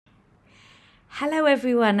Hello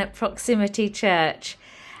everyone at Proximity Church.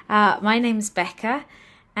 My name's Becca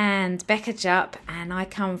and Becca Jupp, and I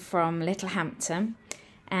come from Littlehampton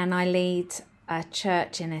and I lead a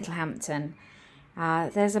church in Littlehampton.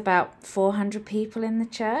 There's about 400 people in the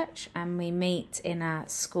church and we meet in a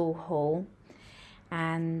school hall,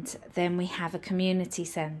 and then we have a community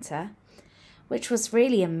centre, which was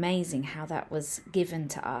really amazing how that was given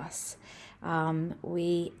to us.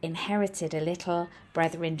 We inherited a little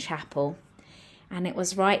Brethren chapel, and it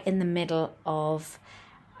was right in the middle of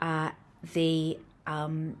the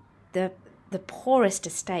poorest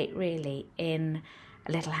estate, really, in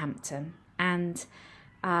Littlehampton. And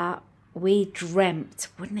we dreamt,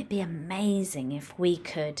 wouldn't it be amazing if we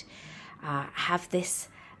could have this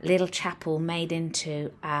little chapel made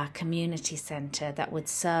into a community centre that would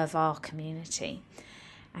serve our community.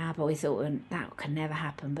 But we thought, well, that could never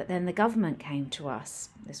happen. But then the government came to us,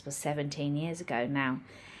 this was 17 years ago now,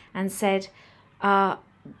 and said,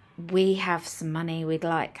 we have some money, we'd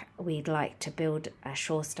like to build a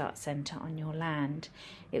Sure Start Centre on your land.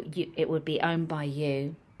 It would be owned by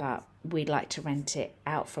you, but we'd like to rent it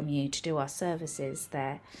out from you to do our services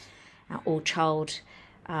there, all childhood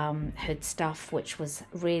stuff, which was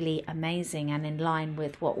really amazing and in line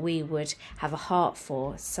with what we would have a heart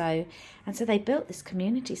for. So they built this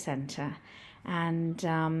community centre, and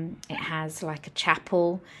it has like a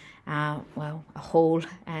chapel, a hall,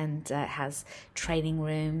 and it has training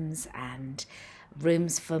rooms and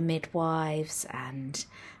rooms for midwives, and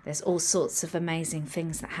there's all sorts of amazing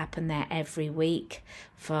things that happen there every week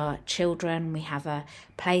for children. We have a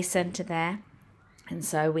play centre there, and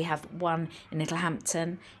so we have one in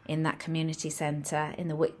Littlehampton in that community centre, in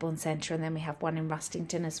the Wickbourne Centre, and then we have one in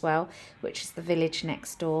Rustington as well, which is the village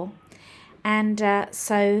next door. And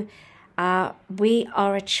so we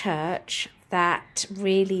are a church that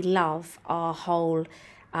really love our whole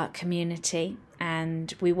community,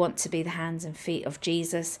 and we want to be the hands and feet of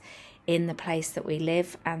Jesus in the place that we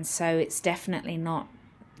live. And so it's definitely not,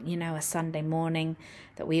 a Sunday morning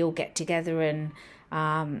that we all get together and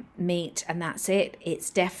meet and that's it. It's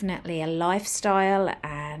definitely a lifestyle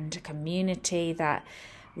and a community that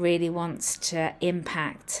really wants to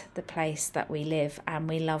impact the place that we live and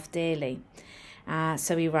we love dearly.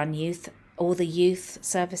 So we run all the youth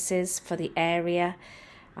services for the area.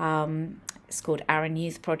 It's called Aaron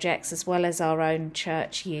Youth Projects, as well as our own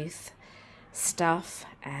church youth stuff.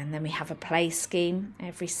 And then we have a play scheme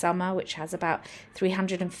every summer, which has about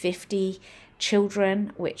 350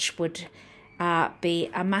 children, which would be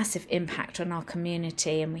a massive impact on our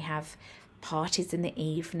community. And we have parties in the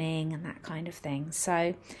evening and that kind of thing.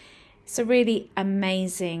 So it's a really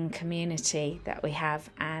amazing community that we have,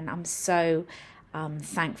 and I'm so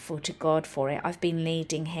thankful to God for it. I've been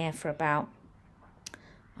leading here for about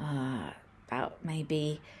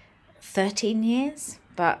maybe 13 years,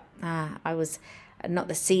 but I was not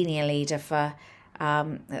the senior leader for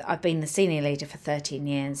I've been the senior leader for 13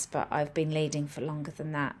 years, but I've been leading for longer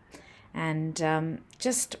than that. And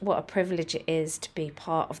just what a privilege it is to be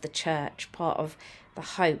part of the church, part of the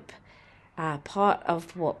hope, part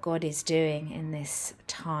of what God is doing in this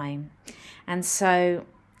time. And so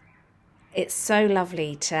it's so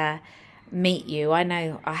lovely to meet you. I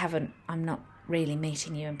know I'm not really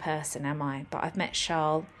meeting you in person, am I? But I've met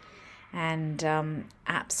Charles and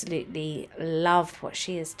absolutely love what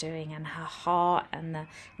she is doing, and her heart, and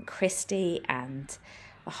Christy and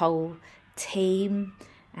the whole team.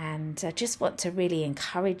 And I just want to really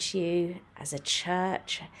encourage you as a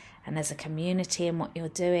church and as a community in what you're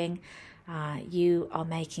doing. You are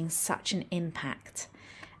making such an impact,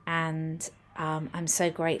 and I'm so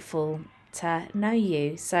grateful to know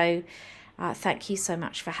you. So thank you so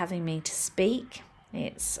much for having me to speak.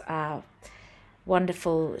 It's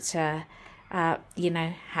wonderful to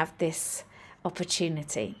have this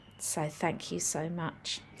opportunity. So thank you so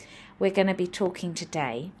much. We're going to be talking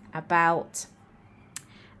today about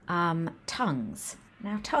tongues.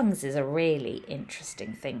 Now, tongues is a really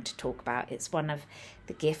interesting thing to talk about. It's one of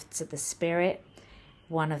the gifts of the Spirit,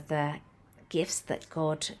 one of the gifts that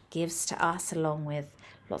God gives to us, along with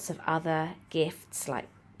lots of other gifts like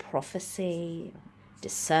prophecy,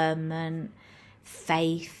 discernment,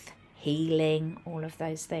 faith, healing, all of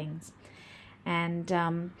those things. And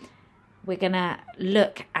we're going to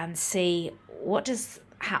look and see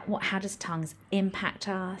how does tongues impact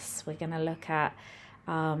us. We're going to look at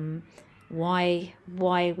why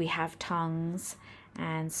we have tongues.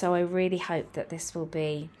 And so I really hope that this will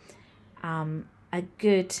be a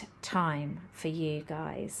good time for you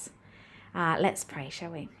guys. Let's pray,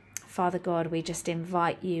 shall we? Father God, we just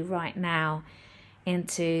invite you right now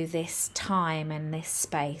into this time and this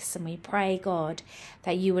space. And we pray, God,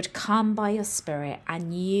 that you would come by your Spirit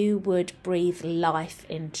and you would breathe life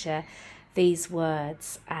into these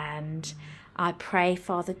words. And I pray,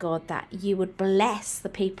 Father God, that you would bless the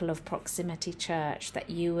people of Proximity Church, that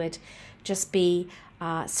you would just be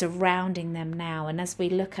surrounding them now. And as we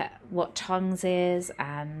look at what tongues is,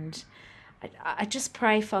 and I just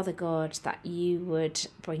pray, Father God, that you would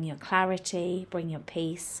bring your clarity, bring your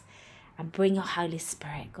peace, and bring your Holy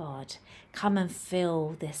Spirit, God. Come and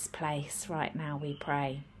fill this place right now, we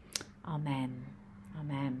pray. Amen.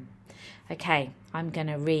 Amen. Okay, I'm going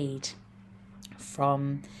to read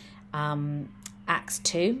from Acts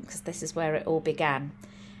 2, because this is where it all began.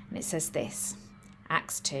 And it says this,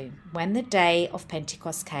 Acts 2. When the day of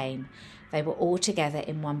Pentecost came, they were all together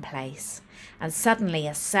in one place. And suddenly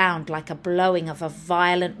a sound like a blowing of a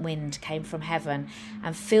violent wind came from heaven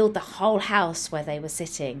and filled the whole house where they were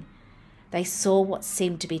sitting. They saw what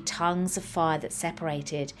seemed to be tongues of fire that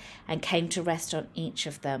separated and came to rest on each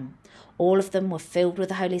of them. All of them were filled with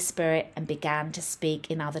the Holy Spirit and began to speak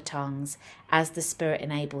in other tongues as the Spirit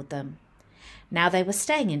enabled them. Now they were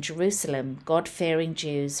staying in Jerusalem, God-fearing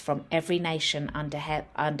Jews from every nation under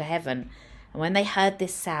heaven. And when they heard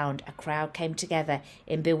this sound, a crowd came together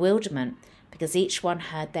in bewilderment because each one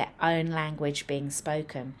heard their own language being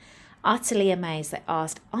spoken. Utterly amazed, they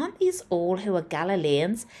asked, "Aren't these all who are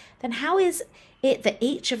Galileans? Then how is it that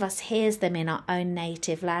each of us hears them in our own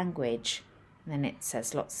native language?" And then it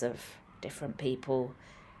says lots of different people.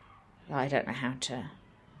 I don't know how to,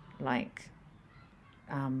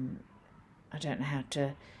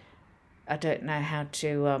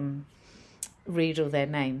 read all their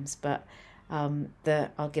names, but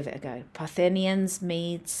I'll give it a go. Parthians,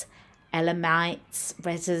 Medes, Elamites,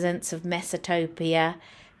 residents of Mesopotamia,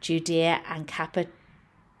 Judea and Cappadocia,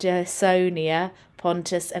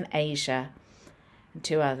 Pontus and Asia, and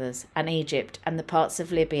two others, and Egypt, and the parts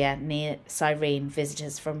of Libya near Cyrene,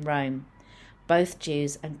 visitors from Rome, both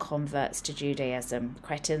Jews and converts to Judaism,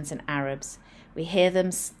 Cretans and Arabs. We hear them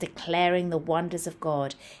declaring the wonders of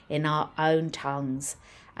God in our own tongues.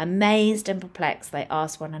 Amazed and perplexed, they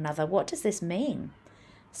asked one another, "What does this mean?"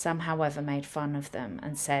 Some, however, made fun of them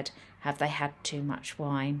and said, "Have they had too much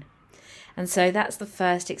wine?" And so that's the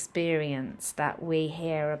first experience that we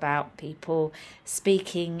hear about people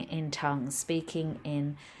speaking in tongues, speaking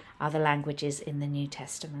in other languages in the New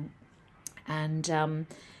Testament. And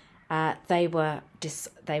they were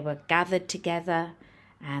gathered together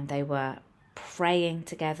and they were praying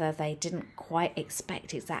together. They didn't quite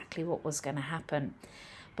expect exactly what was going to happen.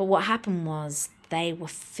 But what happened was they were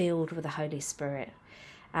filled with the Holy Spirit.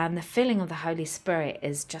 And the filling of the Holy Spirit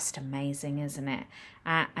is just amazing, isn't it?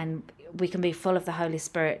 And we can be full of the Holy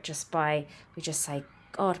Spirit we just say,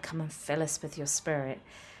 "God, come and fill us with your Spirit."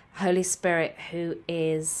 Holy Spirit, who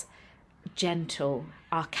is gentle,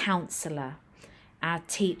 our counselor, our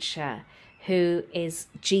teacher, who is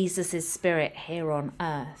Jesus' Spirit here on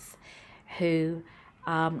earth, who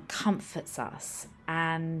comforts us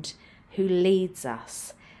and who leads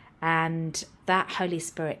us. And that Holy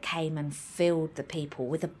Spirit came and filled the people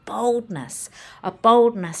with a boldness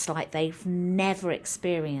like they've never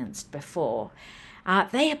experienced before.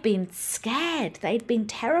 They had been scared. They'd been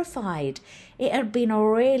terrified. It had been a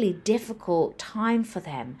really difficult time for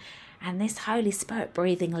them. And this Holy Spirit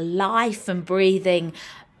breathing life and breathing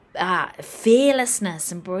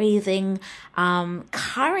fearlessness and breathing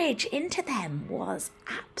courage into them was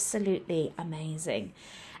absolutely amazing.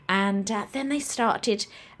 And then they started,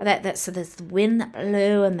 so there's the wind that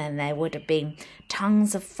blew, and then there would have been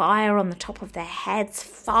tongues of fire on the top of their heads,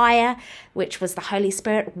 fire, which was the Holy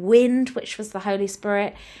Spirit, wind, which was the Holy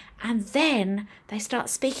Spirit. And then they start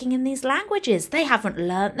speaking in these languages. They haven't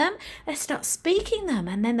learnt them. They start speaking them.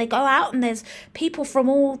 And then they go out and there's people from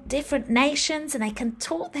all different nations and they can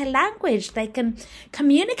talk their language. They can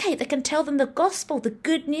communicate. They can tell them the gospel, the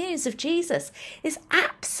good news of Jesus. It's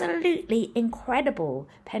absolutely incredible,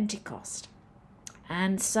 Pentecost.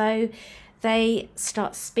 And so they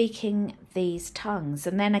start speaking these tongues.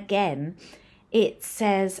 And then again, it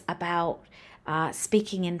says about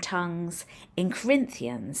speaking in tongues in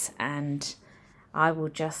Corinthians, and I will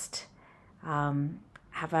just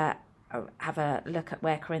have a look at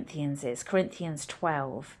where Corinthians is. Corinthians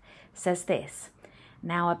 12 says this: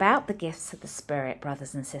 "Now about the gifts of the Spirit,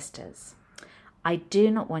 brothers and sisters, I do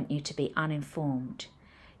not want you to be uninformed.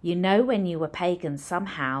 You know, when you were pagans,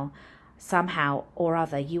 somehow or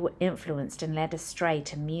other, you were influenced and led astray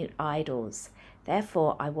to mute idols.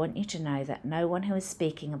 Therefore, I want you to know that no one who is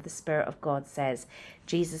speaking of the Spirit of God says,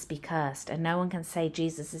 'Jesus be cursed,' and no one can say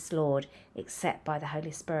Jesus is Lord except by the Holy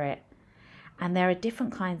Spirit. And there are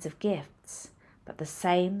different kinds of gifts, but the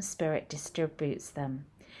same Spirit distributes them.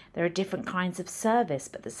 There are different kinds of service,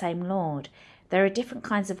 but the same Lord. There are different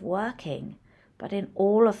kinds of working, but in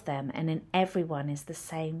all of them and in everyone is the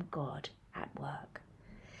same God at work.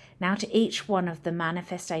 Now to each one of the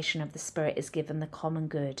manifestation of the Spirit is given the common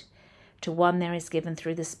good. To one there is given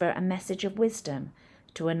through the Spirit a message of wisdom,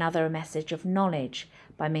 to another a message of knowledge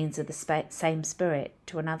by means of the same Spirit,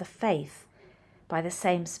 to another faith by the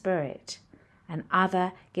same Spirit, and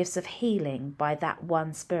other gifts of healing by that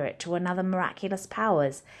one Spirit, to another miraculous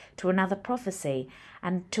powers, to another prophecy,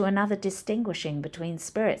 and to another distinguishing between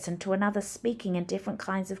spirits, and to another speaking in different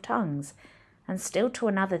kinds of tongues, and still to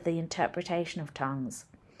another the interpretation of tongues.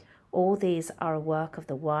 All these are a work of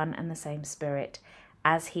the one and the same Spirit,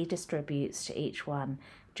 as he distributes to each one,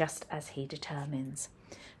 just as he determines.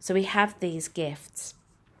 So we have these gifts.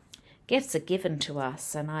 Gifts are given to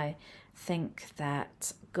us, and I think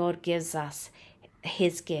that God gives us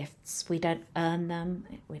his gifts. We don't earn them.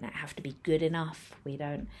 We don't have to be good enough. He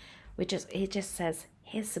just says,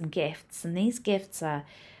 here's some gifts, and these gifts are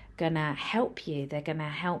going to help you. They're going to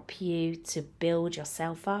help you to build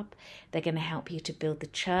yourself up. They're going to help you to build the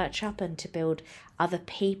church up and to build other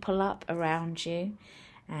people up around you.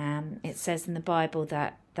 It says in the Bible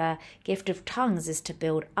that the gift of tongues is to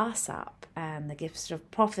build us up, and the gift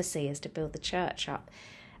of prophecy is to build the church up.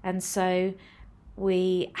 And so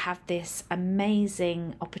we have this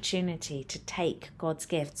amazing opportunity to take God's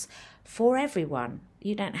gifts for everyone.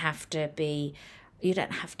 You don't have to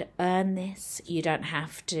earn this. You don't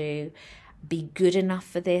have to be good enough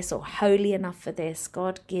for this or holy enough for this.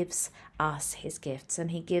 God gives us his gifts,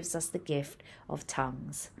 and he gives us the gift of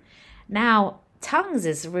tongues. Now, tongues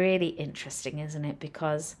is really interesting, isn't it?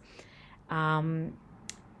 Because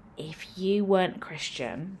if you weren't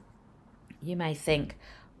Christian, you may think,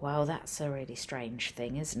 well, that's a really strange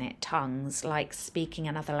thing, isn't it? Tongues, like speaking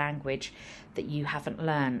another language that you haven't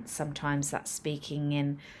learned. Sometimes that's speaking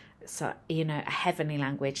in, a heavenly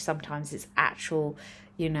language. Sometimes it's actual,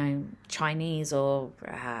 Chinese or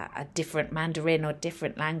a different Mandarin or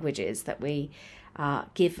different languages that we are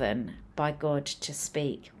given by God to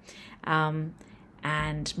speak. And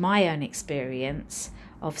my own experience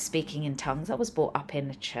of speaking in tongues, I was brought up in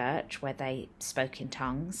a church where they spoke in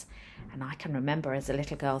tongues. And I can remember as a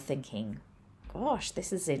little girl thinking, gosh,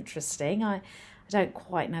 this is interesting. I don't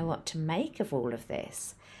quite know what to make of all of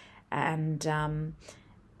this. And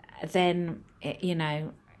then,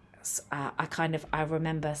 I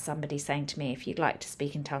remember somebody saying to me, if you'd like to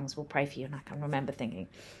speak in tongues, we'll pray for you. And I can remember thinking,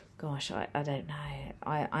 gosh, I don't know.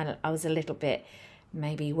 I was a little bit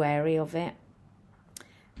maybe wary of it.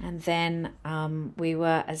 And then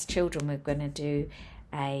as children, we were going to do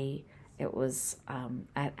an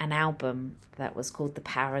album that was called The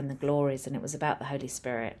Power and the Glories, and it was about the Holy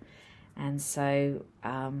Spirit. And so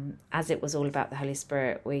as it was all about the Holy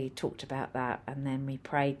Spirit, we talked about that, and then we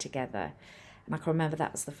prayed together. And I can remember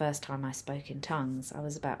that was the first time I spoke in tongues. I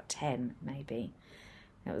was about 10, maybe.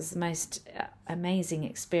 It was the most amazing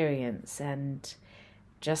experience. And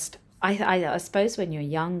just, I suppose when you're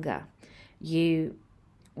younger,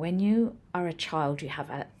 when you are a child, you have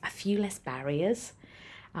a few less barriers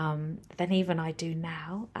than even I do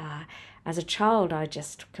now. As a child, I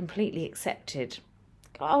just completely accepted,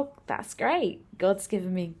 oh, that's great. God's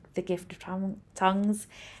given me the gift of tongues.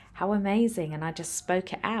 How amazing. And I just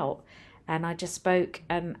spoke it out. And I just spoke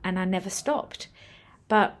and I never stopped.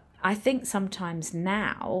 But I think sometimes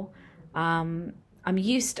now I'm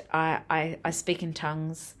used to, I speak in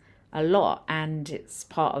tongues a lot, and it's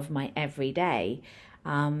part of my everyday.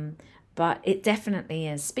 But it definitely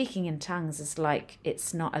is. Speaking in tongues is like,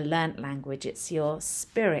 it's not a learnt language. It's your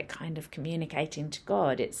spirit kind of communicating to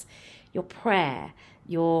God. It's your prayer,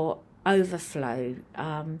 your overflow,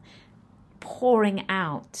 pouring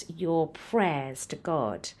out your prayers to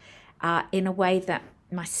God in a way that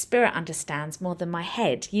my spirit understands more than my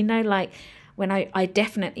head. Like when I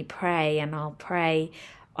definitely pray, and I'll pray,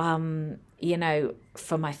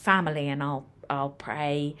 for my family, and I'll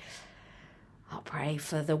pray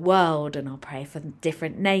for the world, and I'll pray for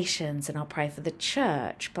different nations, and I'll pray for the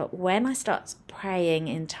church. But when I start praying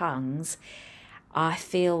in tongues, I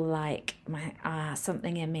feel like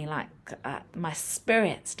something in me, like my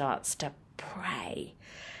spirit starts to pray,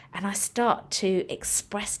 and I start to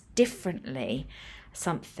express differently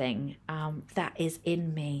something that is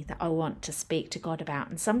in me that I want to speak to God about.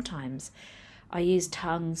 And sometimes I use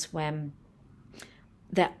tongues when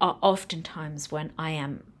there are often times when I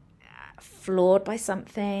am floored by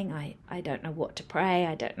something. I don't know what to pray.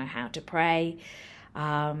 I don't know how to pray.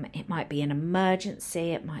 It might be an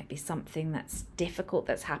emergency. It might be something that's difficult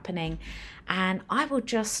that's happening. And I will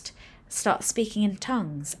just start speaking in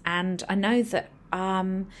tongues. And I know that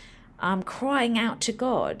I'm crying out to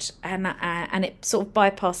God, and it sort of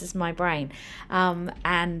bypasses my brain,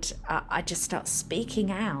 and I just start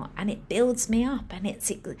speaking out, and it builds me up, and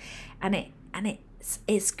it's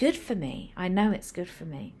good for me. I know it's good for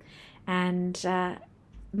me, and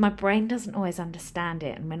my brain doesn't always understand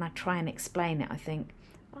it, and when I try and explain it, I think,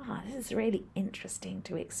 oh, this is really interesting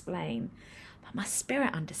to explain, but my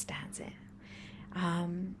spirit understands it,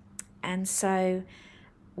 and so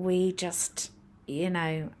we just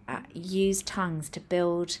use tongues to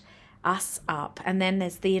build us up. And then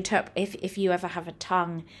there's the if you ever have a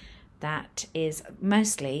tongue that is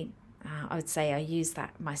mostly, I would say I use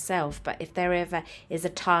that myself, but if there ever is a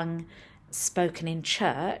tongue spoken in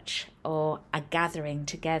church or a gathering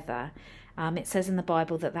together, it says in the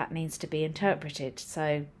Bible that needs to be interpreted.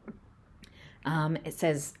 So it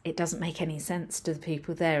says it doesn't make any sense to the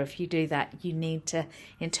people there. If you do that, you need to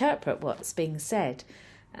interpret what's being said.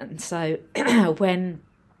 And so when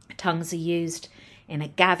tongues are used in a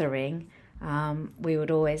gathering, we would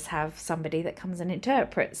always have somebody that comes and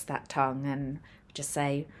interprets that tongue and just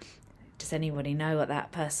say, does anybody know what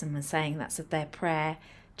that person was saying? That's their prayer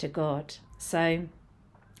to God. So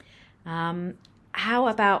why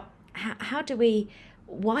do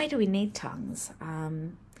we need tongues?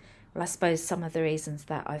 Well, I suppose some of the reasons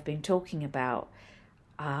that I've been talking about.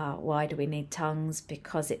 Why do we need tongues?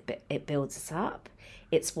 Because it builds us up.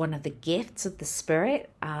 It's one of the gifts of the Spirit.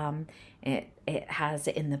 It has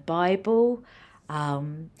it in the Bible.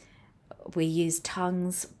 We use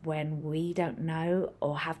tongues when we don't know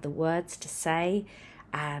or have the words to say,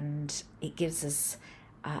 and it gives us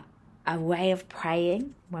a way of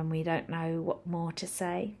praying when we don't know what more to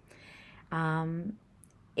say.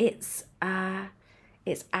 It's our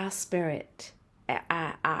spirit,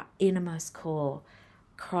 our innermost core,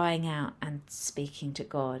 crying out and speaking to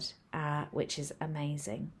God, which is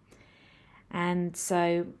amazing. And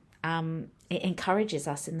so it encourages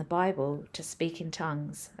us in the Bible to speak in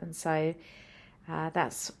tongues. And so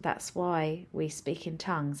that's why we speak in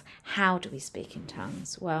tongues. How do we speak in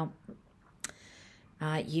tongues? Well,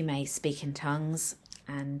 you may speak in tongues,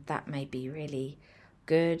 and that may be really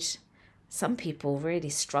good. Some people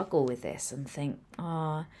really struggle with this and think,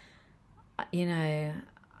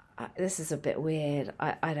 this is a bit weird.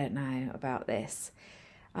 I don't know about this.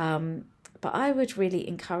 But I would really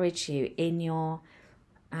encourage you in your,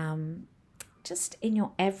 just in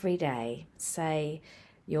your everyday, say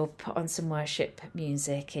you'll put on some worship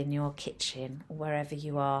music in your kitchen or wherever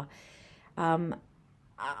you are.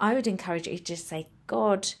 I would encourage you to just say,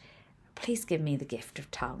 God, please give me the gift of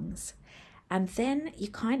tongues. And then you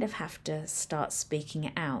kind of have to start speaking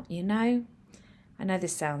it out. I know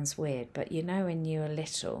this sounds weird, but when you were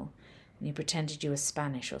little and you pretended you were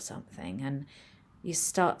Spanish or something and you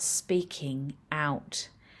start speaking out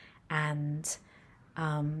and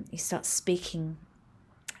you start speaking,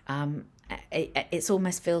 it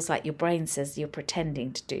almost feels like your brain says you're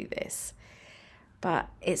pretending to do this. But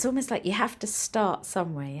it's almost like you have to start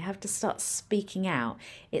somewhere. You have to start speaking out.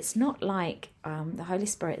 It's not like the Holy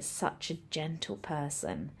Spirit is such a gentle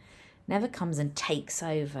person. Never comes and takes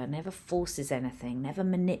over, never forces anything, never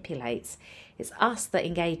manipulates. It's us that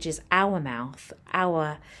engages our mouth,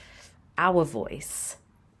 our voice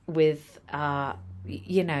with,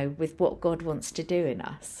 with what God wants to do in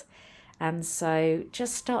us. And so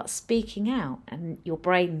just start speaking out, and your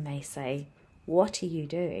brain may say, what are you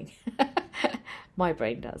doing? My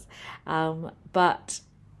brain does. But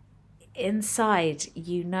inside,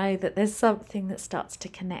 that there's something that starts to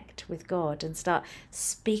connect with God, and start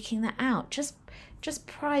speaking that out, just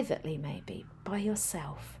privately, maybe by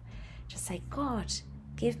yourself. Just say, God,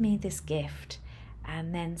 give me this gift,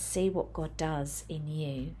 and then see what God does in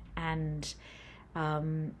you, and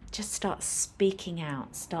just start speaking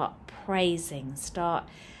out, start praising, start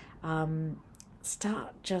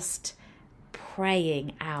just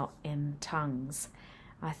praying out in tongues.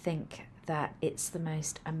 I think that it's the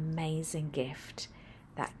most amazing gift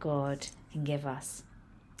that God can give us.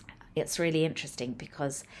 It's really interesting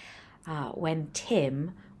because when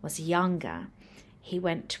Tim was younger, he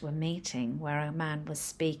went to a meeting where a man was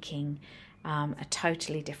speaking a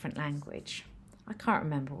totally different language. I can't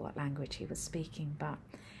remember what language he was speaking, but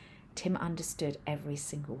Tim understood every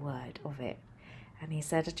single word of it. And he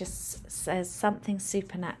said, there's something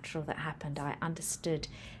supernatural that happened. I understood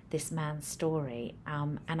this man's story,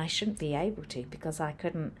 and I shouldn't be able to because I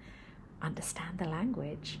couldn't understand the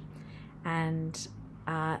language. And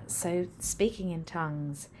so speaking in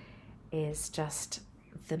tongues is just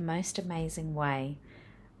the most amazing way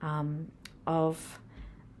of,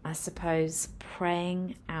 I suppose,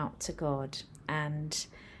 praying out to God and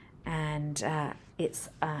And it's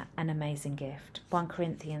an amazing gift. 1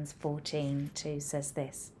 Corinthians 14:2 says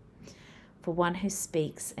this: "For one who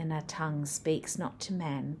speaks in a tongue speaks not to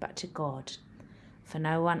men, but to God. For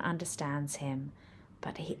no one understands him,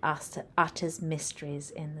 but he utters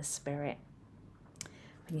mysteries in the Spirit."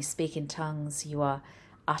 When you speak in tongues, you are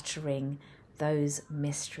uttering those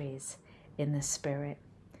mysteries in the Spirit.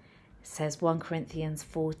 It says 1 Corinthians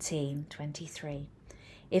 14:23.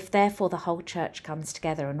 "If therefore the whole church comes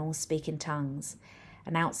together and all speak in tongues,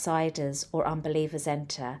 and outsiders or unbelievers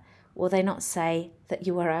enter, will they not say that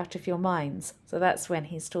you are out of your minds?" So that's when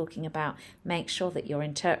he's talking about make sure that you're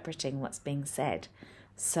interpreting what's being said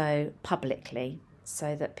so publicly,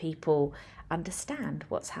 so that people understand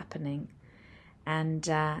what's happening. And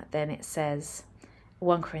then it says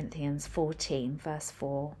 1 Corinthians 14 verse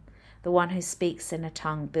 4, "The one who speaks in a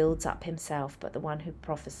tongue builds up himself, but the one who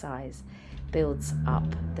prophesies builds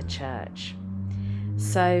up the church."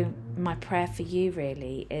 So my prayer for you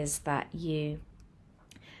really is that you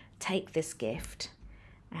take this gift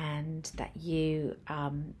and that you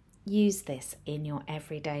use this in your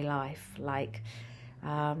everyday life. Like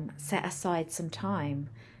set aside some time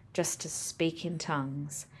just to speak in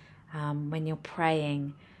tongues. When you're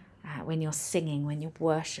praying, when you're singing, when you're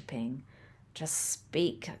worshipping, just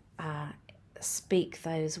speak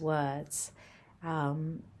those words,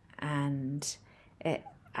 and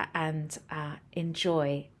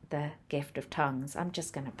enjoy the gift of tongues. I'm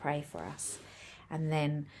just going to pray for us, and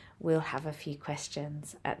then we'll have a few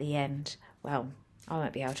questions at the end. Well, I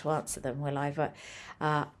won't be able to answer them, will I? But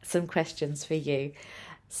some questions for you.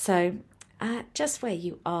 So just where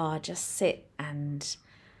you are, just sit and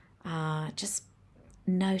just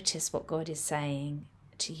notice what God is saying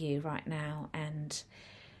to you right now, and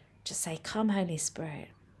just say, "Come, Holy Spirit,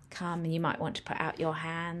 come." And you might want to put out your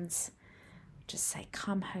hands. Just say,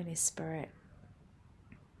 "Come, Holy Spirit,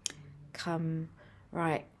 come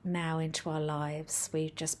right now into our lives."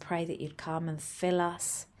 We just pray that you'd come and fill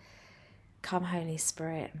us. Come, Holy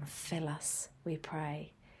Spirit, and fill us, we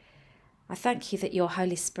pray. I thank you that your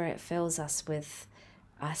Holy Spirit fills us with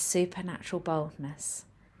a supernatural boldness.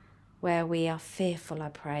 Where we are fearful, I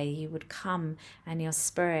pray you would come, and your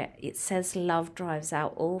Spirit, it says love drives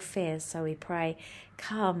out all fear, so we pray,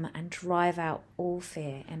 come and drive out all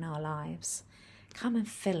fear in our lives. Come and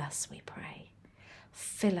fill us, we pray.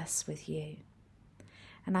 Fill us with you.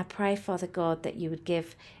 And I pray, Father God, that you would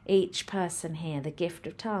give each person here the gift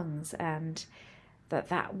of tongues, and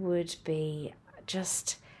that would be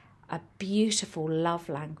just a beautiful love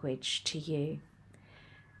language to you.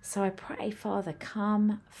 So I pray, Father,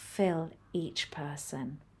 come fill each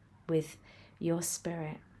person with your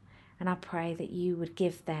Spirit. And I pray that you would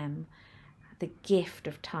give them the gift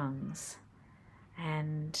of tongues,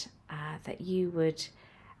 and that you would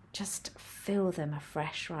just fill them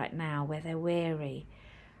afresh right now where they're weary,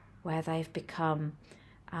 where they've become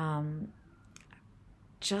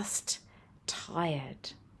just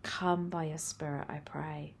tired. Come by your Spirit, I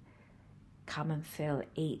pray. Come and fill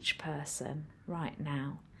each person right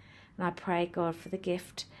now. And I pray, God, for the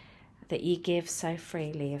gift that you give so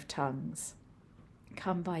freely of tongues.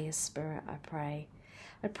 Come by your Spirit, I pray.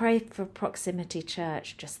 I pray for Proximity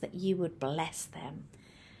Church, just that you would bless them.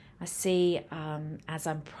 I see, as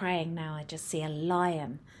I'm praying now, I just see a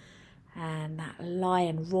lion, and that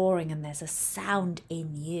lion roaring, and there's a sound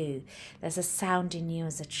in you. There's a sound in you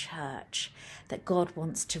as a church that God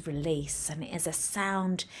wants to release, and it is a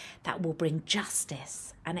sound that will bring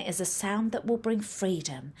justice, and it is a sound that will bring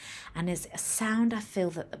freedom, and it's a sound I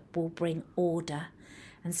feel that will bring order.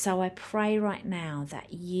 And so I pray right now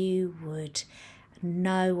that you would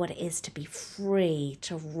know what it is to be free,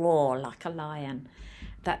 to roar like a lion,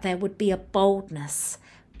 that there would be a boldness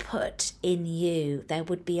put in you. There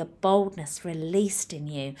would be a boldness released in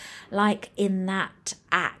you, like in that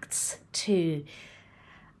Acts 2,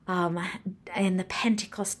 in the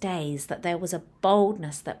Pentecost days, that there was a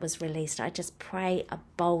boldness that was released. I just pray a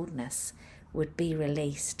boldness would be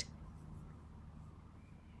released.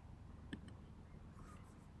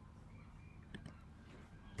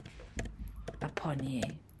 Upon you.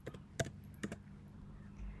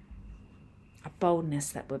 A boldness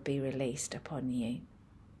that would be released upon you.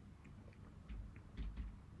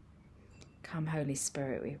 Come, Holy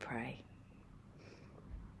Spirit, we pray.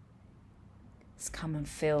 Let's come and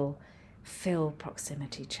fill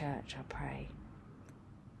Proximity Church, I pray.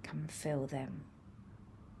 Come and fill them.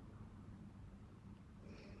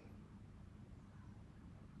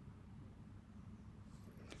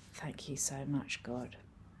 Thank you so much, God.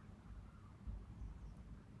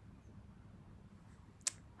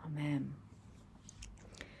 Amen.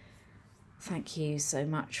 Thank you so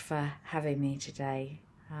much for having me today.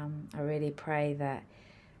 I really pray that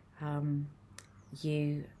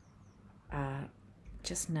you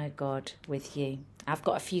just know God with you. I've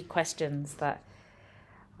got a few questions that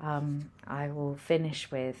I will finish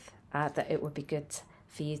with that it would be good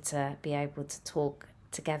for you to be able to talk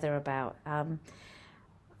together about.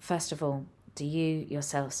 First of all, do you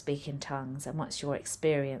yourself speak in tongues, and what's your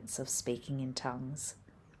experience of speaking in tongues?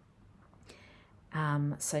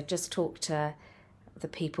 So just talk to the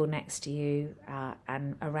people next to you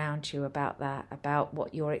and around you about that, about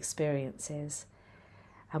what your experience is,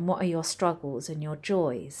 and what are your struggles and your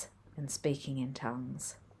joys in speaking in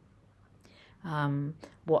tongues.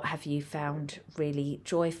 What have you found really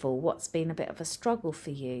joyful? What's been a bit of a struggle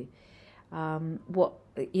for you?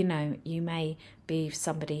 You may be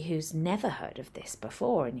somebody who's never heard of this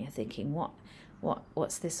before, and you're thinking,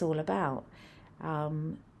 what's this all about?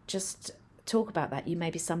 Just talk about that. You may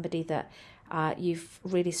be somebody that you've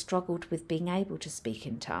really struggled with being able to speak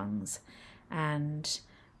in tongues, and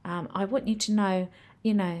I want you to know,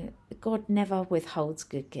 God never withholds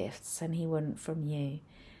good gifts, and He wouldn't from you.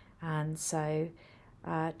 And so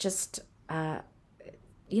just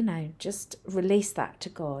release that to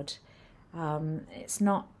God. It's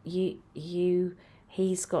not you,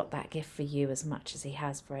 He's got that gift for you as much as He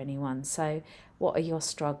has for anyone. So what are your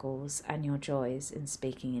struggles and your joys in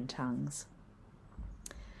speaking in tongues?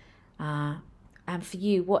 And for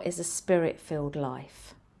you, what is a spirit-filled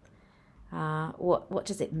life? What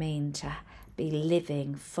does it mean to be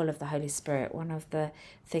living full of the Holy Spirit? One of the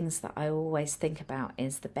things that I always think about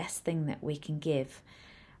is the best thing that we can give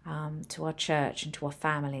to our church and to our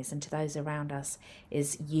families and to those around us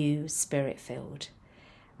is you spirit-filled.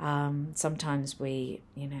 Sometimes we,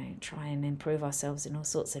 try and improve ourselves in all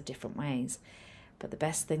sorts of different ways, but the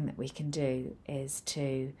best thing that we can do is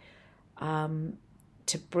to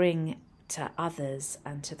bring to others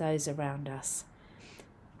and to those around us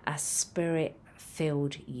a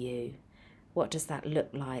spirit-filled you. What does that look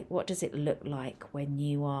like? What does it look like when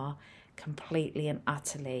you are completely and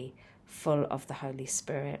utterly full of the Holy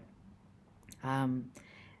Spirit? And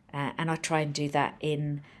I try and do that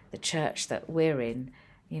in the church that we're in.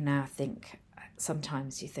 I think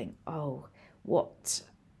sometimes you think, oh, what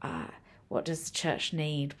does the church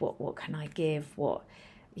need? What can I give? What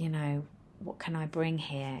can I bring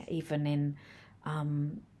here? Even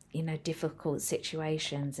in difficult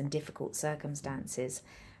situations and difficult circumstances.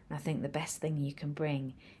 I think the best thing you can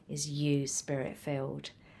bring is you spirit-filled.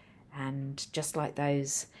 And just like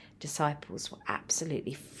those disciples were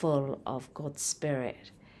absolutely full of God's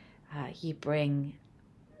Spirit, you bring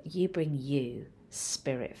you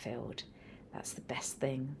spirit-filled. That's the best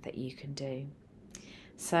thing that you can do.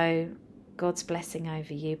 So God's blessing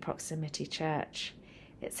over you, Proximity Church.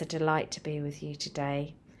 It's a delight to be with you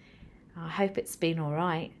today. I hope it's been all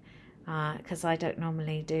right, because I don't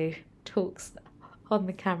normally do talks on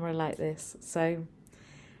the camera like this. So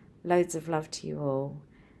loads of love to you all,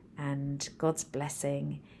 and God's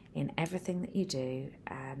blessing in everything that you do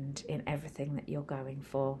and in everything that you're going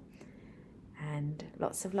for. And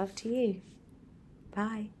lots of love to you.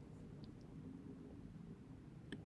 Bye.